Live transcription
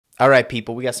All right,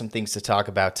 people, we got some things to talk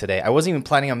about today. I wasn't even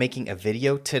planning on making a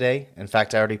video today. In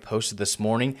fact, I already posted this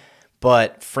morning,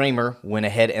 but Framer went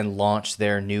ahead and launched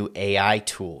their new AI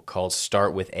tool called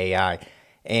Start with AI.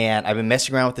 And I've been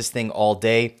messing around with this thing all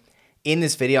day. In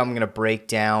this video, I'm going to break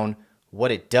down what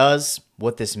it does,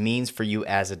 what this means for you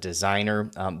as a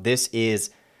designer. This is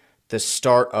the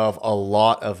start of a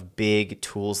lot of big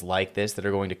tools like this that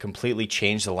are going to completely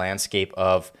change the landscape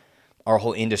of our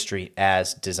whole industry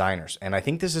as designers. And I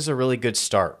think this is a really good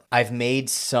start. I've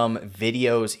made some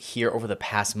videos here over the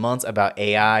past months about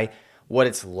AI, what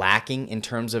it's lacking in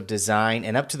terms of design.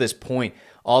 And up to this point,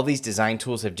 all these design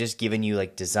tools have just given you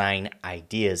like design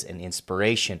ideas and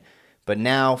inspiration. But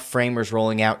now Framer's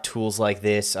rolling out tools like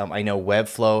this. I know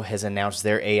Webflow has announced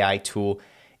their AI tool.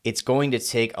 It's going to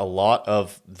take a lot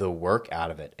of the work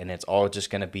out of it. And it's all just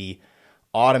going to be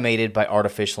automated by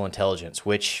artificial intelligence,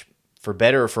 which for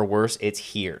better or for worse, it's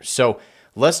here. So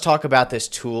let's talk about this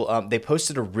tool. They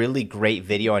posted a really great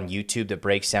video on YouTube that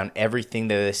breaks down everything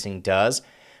that this thing does.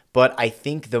 But I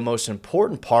think the most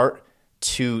important part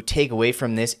to take away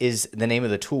from this is the name of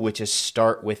the tool, which is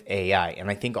Start with AI. And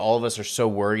I think all of us are so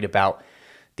worried about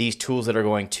these tools that are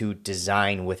going to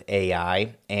design with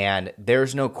AI. And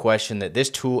there's no question that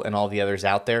this tool and all the others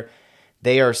out there,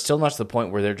 they are still not to the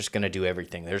point where they're just going to do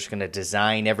everything. They're just going to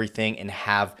design everything and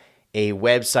have a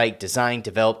website designed,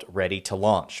 developed, ready to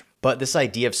launch. But this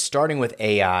idea of starting with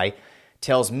AI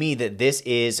tells me that this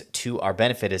is to our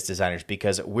benefit as designers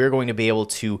because we're going to be able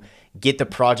to get the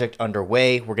project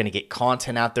underway. We're going to get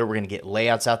content out there. We're going to get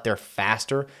layouts out there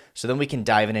faster. So then we can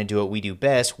dive in and do what we do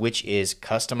best, which is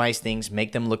customize things,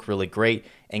 make them look really great,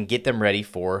 and get them ready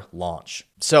for launch.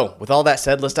 So with all that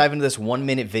said, let's dive into this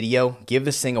 1-minute video, give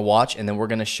this thing a watch, and then we're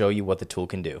going to show you what the tool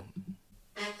can do.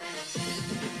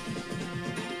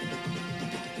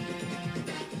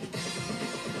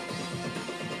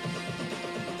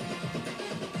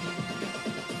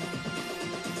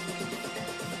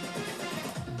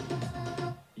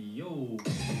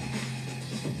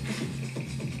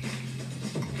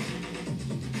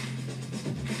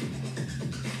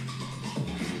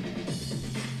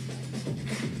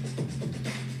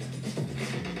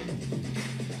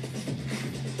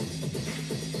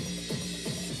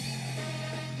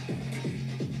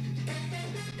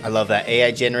 I love that.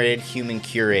 AI generated, human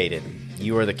curated.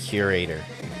 You are the curator.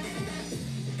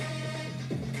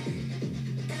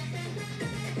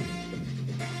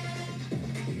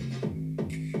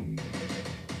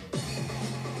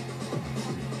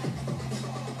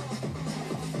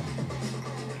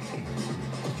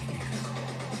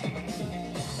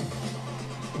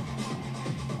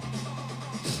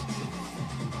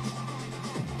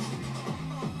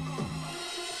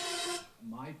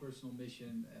 My personal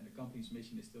mission and the company's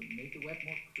mission is to make the web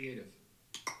more creative.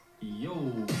 Yo!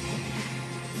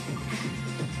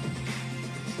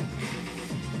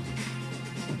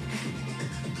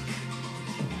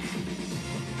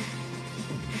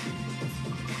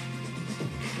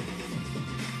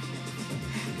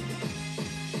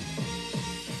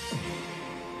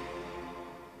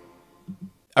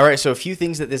 All right, so a few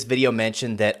things that this video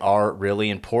mentioned that are really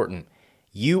important.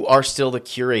 You are still the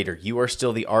curator. You are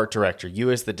still the art director.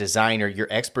 You as the designer, your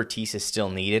expertise is still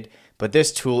needed, but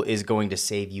this tool is going to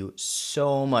save you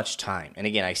so much time. And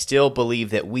again, I still believe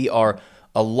that we are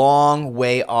a long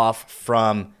way off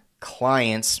from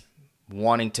clients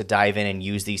wanting to dive in and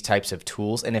use these types of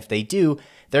tools. And if they do,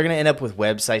 they're going to end up with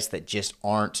websites that just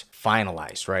aren't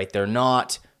finalized, right? They're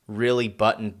not really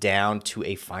buttoned down to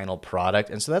a final product.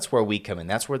 And so that's where we come in.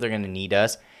 That's where they're going to need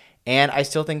us. And I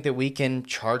still think that we can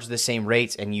charge the same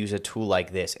rates and use a tool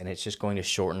like this, and it's just going to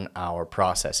shorten our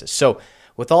processes. So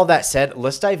with all that said,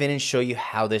 let's dive in and show you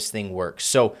how this thing works.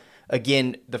 So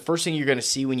again, the first thing you're going to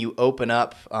see when you open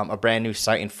up a brand new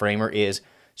site in Framer is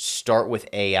Start with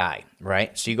AI,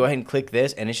 right? So you go ahead and click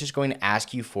this, and it's just going to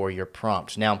ask you for your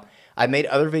prompts. Now, I've made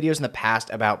other videos in the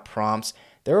past about prompts.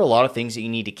 There are a lot of things that you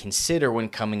need to consider when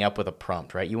coming up with a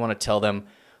prompt, right? You want to tell them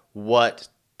what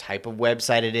type of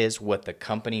website it is, what the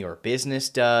company or business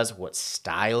does, what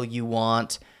style you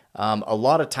want. A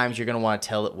lot of times you're going to want to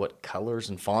tell it what colors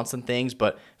and fonts and things,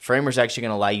 but Framer's actually going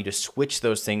to allow you to switch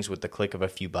those things with the click of a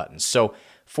few buttons. So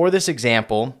for this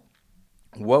example,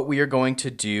 what we are going to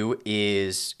do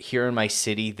is here in my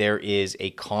city, there is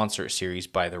a concert series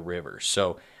by the river.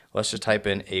 So let's just type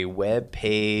in a web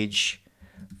page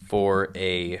for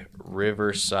a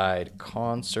Riverside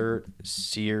concert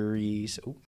series.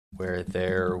 Where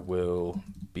there will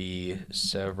be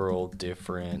several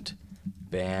different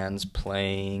bands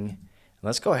playing.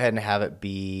 Let's go ahead and have it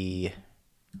be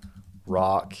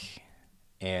rock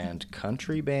and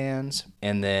country bands.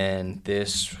 And then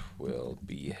this will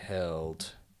be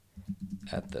held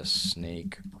at the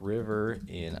Snake River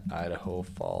in Idaho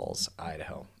Falls,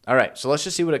 Idaho. All right, so let's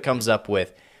just see what it comes up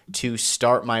with to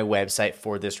start my website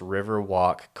for this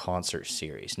Riverwalk concert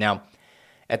series. Now,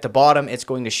 at the bottom, it's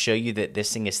going to show you that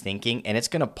this thing is thinking, and it's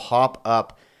going to pop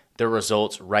up the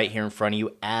results right here in front of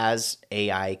you as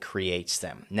AI creates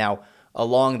them. Now,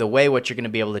 along the way, what you're going to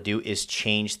be able to do is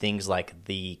change things like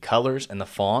the colors and the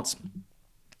fonts,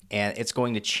 and it's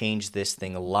going to change this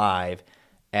thing live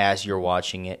as you're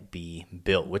watching it be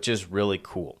built, which is really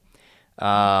cool.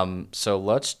 So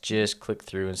let's just click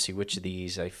through and see which of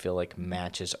these I feel like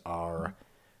matches our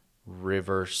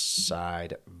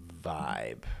Riverside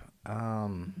vibe.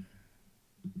 Man,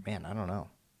 I don't know.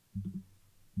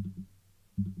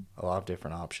 A lot of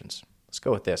different options. Let's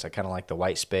go with this. I kind of like the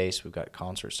white space. We've got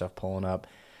concert stuff pulling up.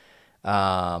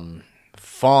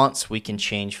 Fonts, we can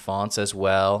change fonts as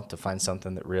well to find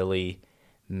something that really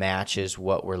matches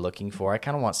what we're looking for. I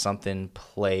kind of want something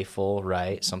playful,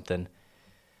 right? Something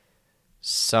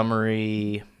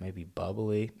summery, maybe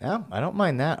bubbly. Yeah, I don't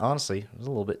mind that, honestly. It was a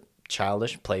little bit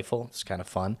childish, playful. It's kind of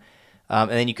fun.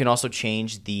 And then you can also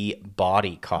change the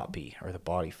body copy or the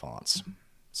body fonts.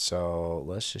 So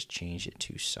let's just change it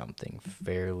to something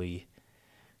fairly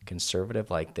conservative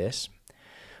like this.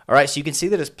 All right, so you can see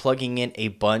that it's plugging in a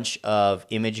bunch of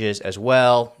images as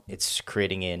well. It's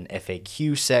creating an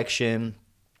FAQ section.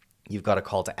 You've got a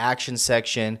call to action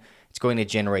section. It's going to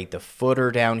generate the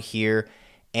footer down here.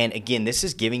 And again, this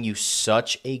is giving you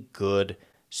such a good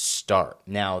start.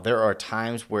 Now, there are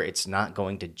times where it's not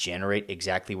going to generate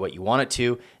exactly what you want it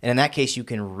to. And in that case, you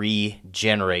can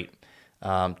regenerate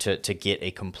to get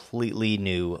a completely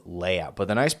new layout. But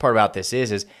the nice part about this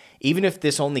is even if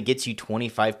this only gets you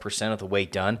 25% of the way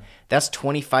done, that's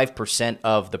 25%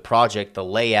 of the project, the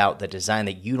layout, the design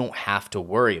that you don't have to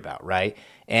worry about, right?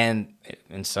 And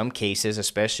in some cases,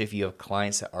 especially if you have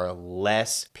clients that are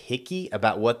less picky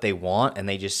about what they want and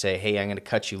they just say, hey, I'm going to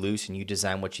cut you loose and you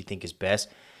design what you think is best.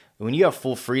 When you have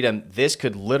full freedom, this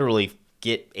could literally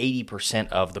get 80%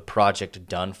 of the project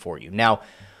done for you. Now,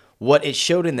 what it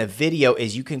showed in the video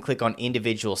is you can click on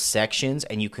individual sections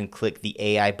and you can click the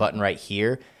AI button right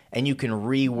here and you can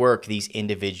rework these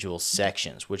individual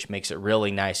sections, which makes it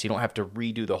really nice. You don't have to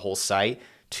redo the whole site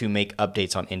to make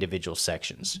updates on individual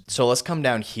sections. So let's come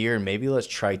down here and maybe let's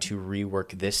try to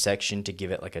rework this section to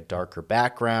give it like a darker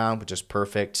background, which is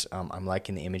perfect. I'm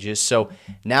liking the images. So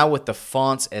now with the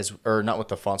fonts not with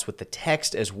the fonts, with the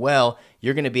text as well,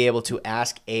 you're gonna be able to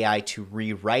ask AI to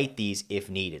rewrite these if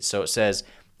needed. So it says,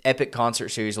 epic concert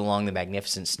series along the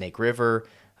magnificent Snake River.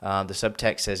 The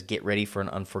subtext says, get ready for an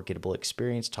unforgettable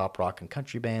experience. Top rock and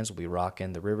country bands will be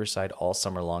rocking the Riverside all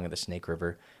summer long at the Snake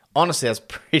River. Honestly, that's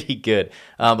pretty good.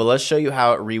 But let's show you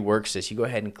how it reworks this. You go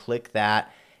ahead and click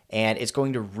that, and it's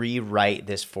going to rewrite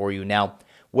this for you. Now,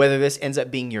 whether this ends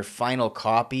up being your final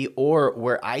copy or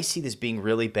where I see this being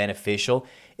really beneficial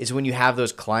is when you have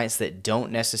those clients that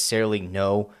don't necessarily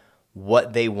know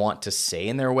what they want to say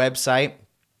in their website.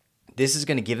 This is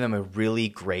going to give them a really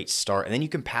great start. And then you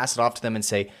can pass it off to them and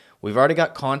say, we've already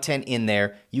got content in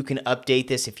there. You can update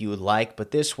this if you would like,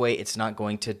 but this way it's not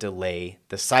going to delay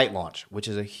the site launch, which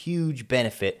is a huge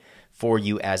benefit for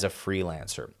you as a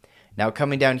freelancer. Now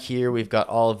coming down here, we've got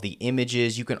all of the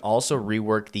images. You can also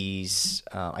rework these.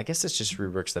 I guess this just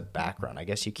reworks the background. I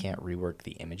guess you can't rework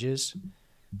the images,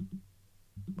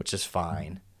 which is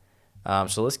fine.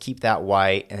 So let's keep that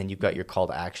white, and then you've got your call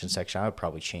to action section. I would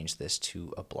probably change this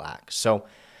to a black. So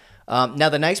now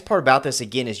the nice part about this,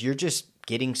 again, is you're just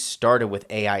getting started with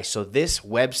AI. So this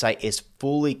website is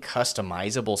fully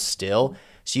customizable still.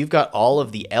 So you've got all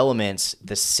of the elements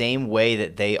the same way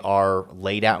that they are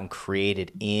laid out and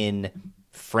created in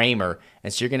Framer.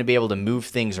 And so you're going to be able to move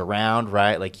things around,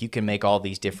 right? Like you can make all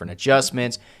these different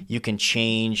adjustments. You can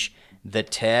change the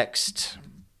text.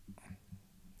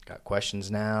 Got questions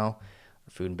now.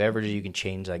 Food and beverages, you can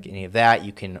change like any of that.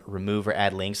 You can remove or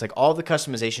add links. Like all the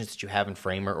customizations that you have in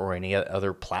Framer or any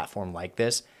other platform like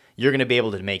this, you're going to be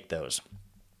able to make those.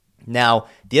 Now,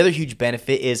 the other huge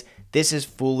benefit is this is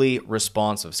fully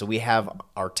responsive. So we have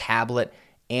our tablet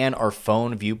and our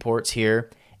phone viewports here,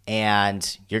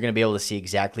 and you're going to be able to see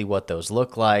exactly what those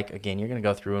look like. Again, you're going to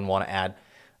go through and want to add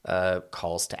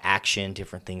calls to action,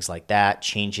 different things like that,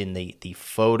 changing the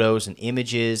photos and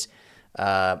images,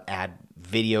 add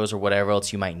videos or whatever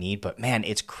else you might need. But man,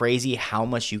 it's crazy how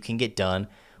much you can get done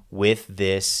with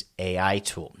this AI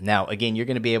tool. Now, again, you're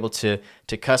going to be able to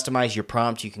customize your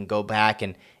prompt. You can go back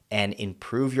and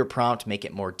improve your prompt, make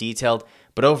it more detailed.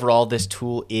 But overall, this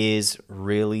tool is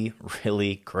really,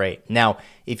 really great. Now,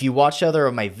 if you watch other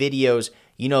of my videos,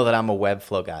 you know that I'm a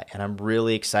Webflow guy, and I'm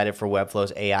really excited for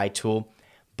Webflow's AI tool,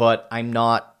 but I'm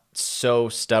not so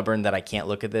stubborn that I can't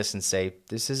look at this and say,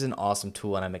 this is an awesome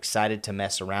tool, and I'm excited to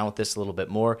mess around with this a little bit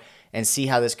more and see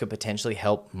how this could potentially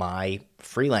help my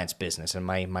freelance business and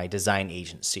my design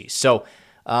agency. So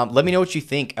let me know what you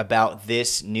think about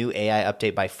this new AI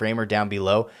update by Framer down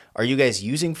below. Are you guys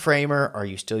using Framer? Are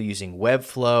you still using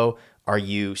Webflow? Are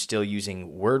you still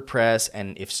using WordPress?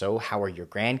 And if so, how are your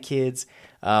grandkids?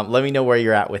 Let me know where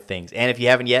you're at with things. And if you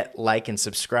haven't yet, like and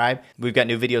subscribe. We've got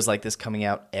new videos like this coming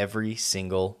out every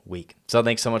single week. So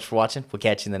thanks so much for watching. We'll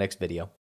catch you in the next video.